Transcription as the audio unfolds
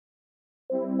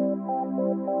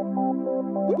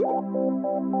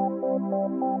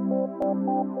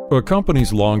A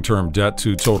company's long-term debt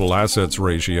to total assets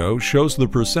ratio shows the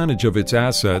percentage of its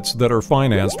assets that are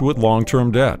financed with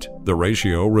long-term debt. The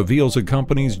ratio reveals a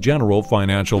company's general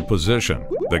financial position.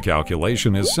 The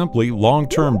calculation is simply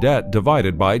long-term debt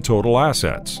divided by total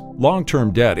assets.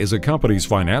 Long-term debt is a company's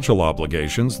financial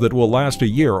obligations that will last a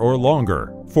year or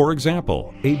longer. For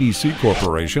example, ABC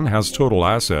Corporation has total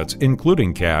assets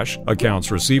including cash,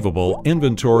 accounts receivable,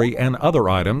 inventory, and other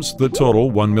items that total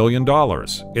 $1 million.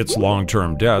 Its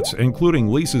long-term debts, including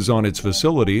leases on its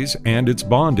facilities and its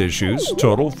bond issues,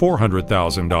 total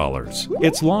 $400,000.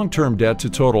 Its long-term debt to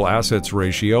total assets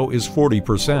ratio is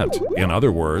 40%. In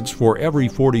other words, for every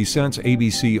 40 cents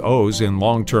ABC owes in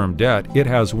long-term debt, it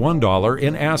has $1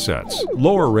 in assets.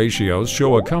 Lower ratios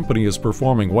show a company is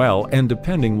performing well and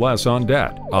depending less on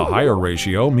debt. A higher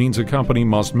ratio means a company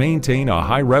must maintain a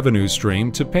high revenue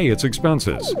stream to pay its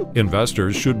expenses.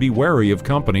 Investors should be wary of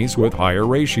companies with higher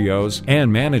ratios,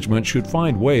 and management should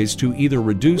find ways to either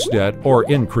reduce debt or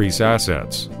increase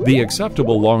assets. The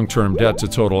acceptable long-term debt to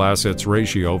total assets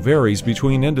ratio varies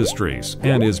between industries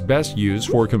and is best used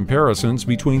for comparisons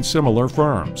between similar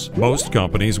firms. Most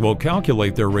companies will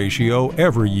calculate their ratio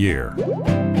every year.